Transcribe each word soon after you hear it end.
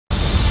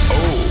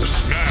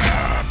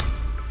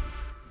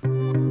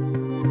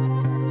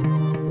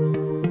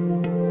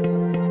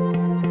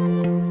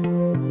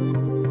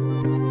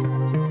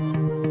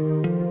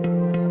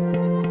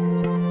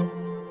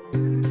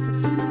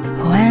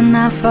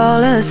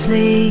fall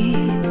asleep,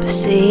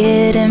 see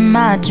it in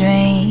my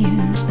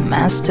dreams, the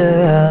master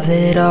of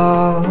it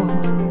all.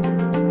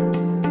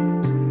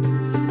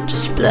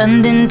 Just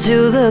blend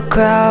into the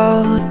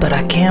crowd, but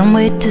I can't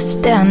wait to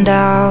stand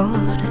out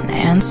and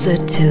answer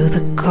to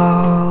the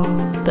call.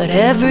 But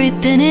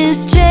everything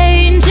is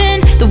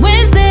changing, the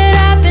winds that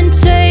I've been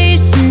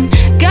chasing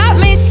got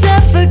me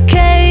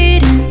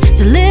suffocating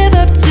to live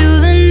up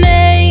to the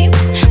name.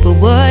 But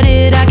what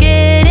did I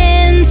get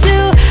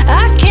into?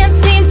 I can't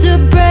seem to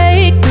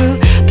break through,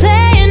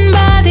 playing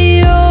by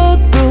the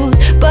old rules,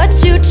 but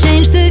you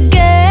changed the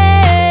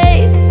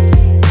game.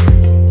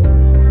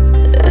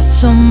 There's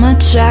so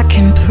much I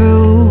can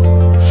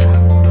prove,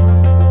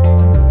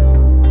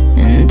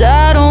 and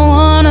I don't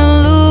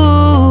wanna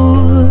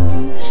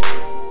lose.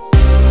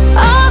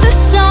 All the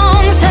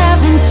songs have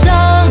been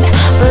sung,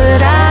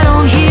 but I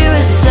don't hear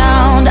a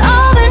sound.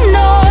 All the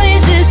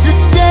noise is the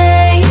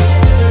same.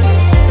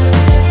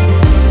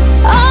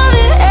 All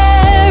the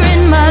air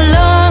in my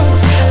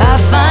lungs, I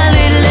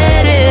finally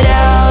let it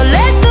out.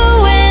 Let the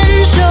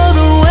wind show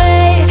the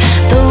way,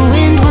 the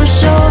wind will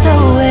show the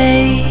way.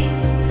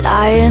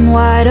 Lying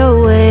wide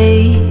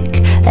awake,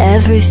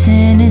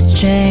 everything has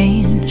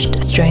changed.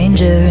 A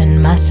stranger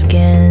in my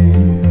skin,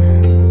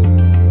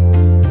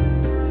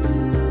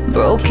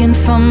 broken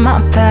from my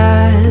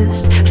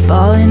past,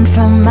 falling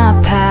from my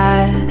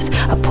path,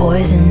 a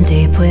poison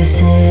deep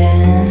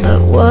within.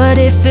 But what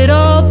if it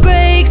all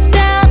breaks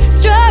down?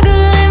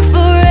 Struggling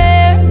for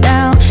air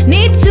now,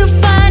 need to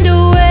find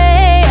a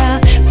way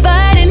out,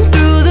 fighting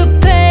through the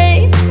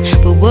pain.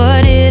 But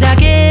what did I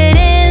get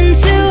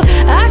into?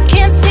 I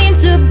can't seem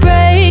to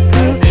break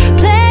through,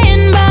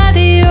 playing by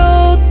the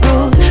old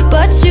rules,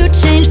 but you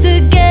changed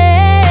the game.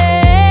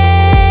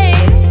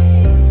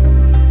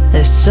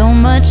 There's so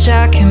much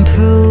I can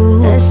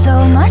prove, there's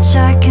so much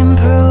I can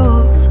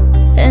prove,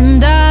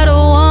 and I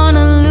don't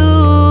wanna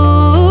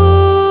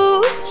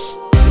lose.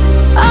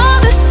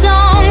 All the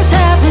songs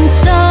have been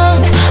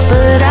sung,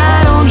 but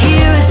I don't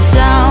hear a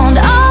sound.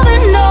 All the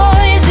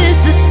noise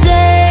is the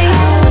same.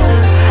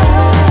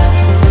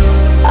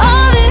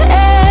 All the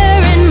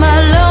air in my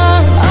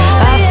lungs,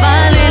 I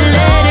finally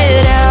let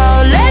it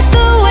out. Let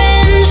the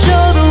wind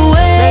show the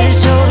way,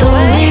 the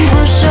wind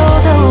will show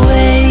the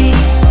way.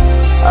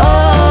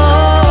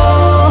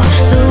 Oh,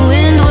 the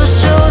wind will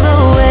show the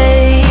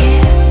way.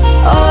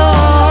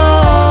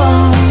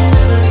 Oh,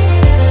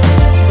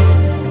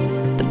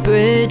 the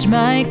bridge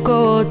might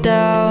go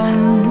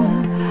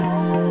down,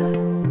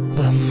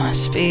 but my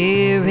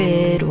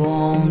spirit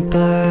won't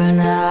burn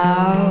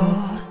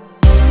out.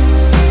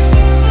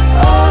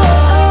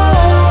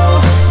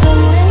 Oh, the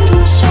wind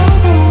will show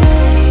the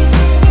way.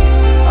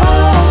 Oh,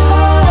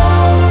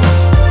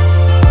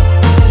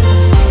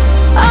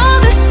 all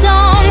the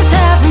songs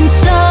have been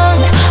sung,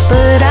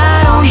 but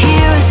I don't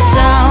hear a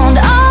sound.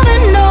 All the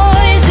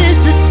noise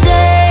is the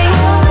same.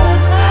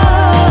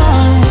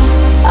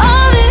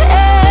 All the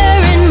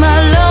air in my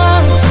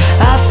lungs,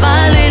 I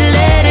finally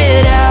let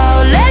it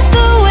out. Let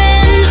the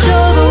wind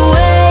show the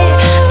way,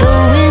 the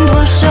wind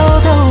will show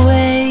the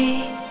way.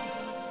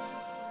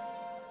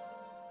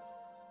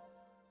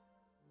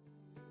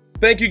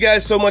 Thank you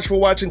guys so much for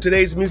watching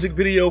today's music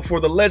video for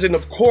The Legend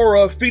of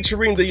Korra,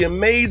 featuring the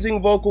amazing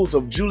vocals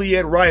of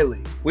Juliette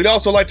Reilly. We'd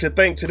also like to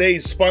thank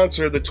today's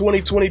sponsor, the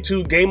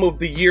 2022 Game of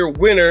the Year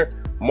winner,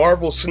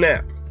 Marvel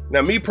Snap.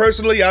 Now, me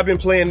personally, I've been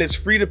playing this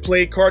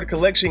free-to-play card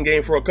collection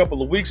game for a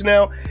couple of weeks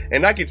now,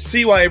 and I can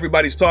see why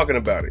everybody's talking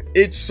about it.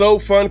 It's so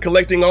fun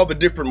collecting all the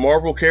different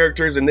Marvel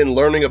characters and then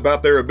learning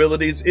about their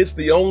abilities. It's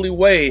the only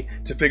way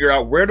to figure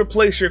out where to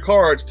place your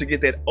cards to get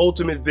that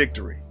ultimate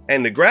victory.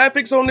 And the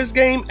graphics on this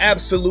game,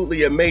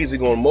 absolutely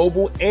amazing on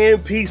mobile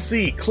and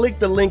PC. Click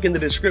the link in the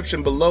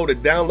description below to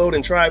download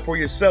and try it for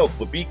yourself,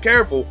 but be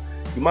careful,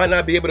 you might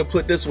not be able to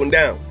put this one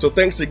down. So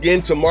thanks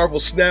again to Marvel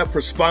Snap for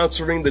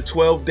sponsoring the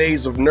 12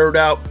 Days of Nerd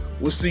Out.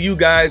 We'll see you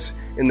guys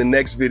in the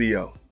next video.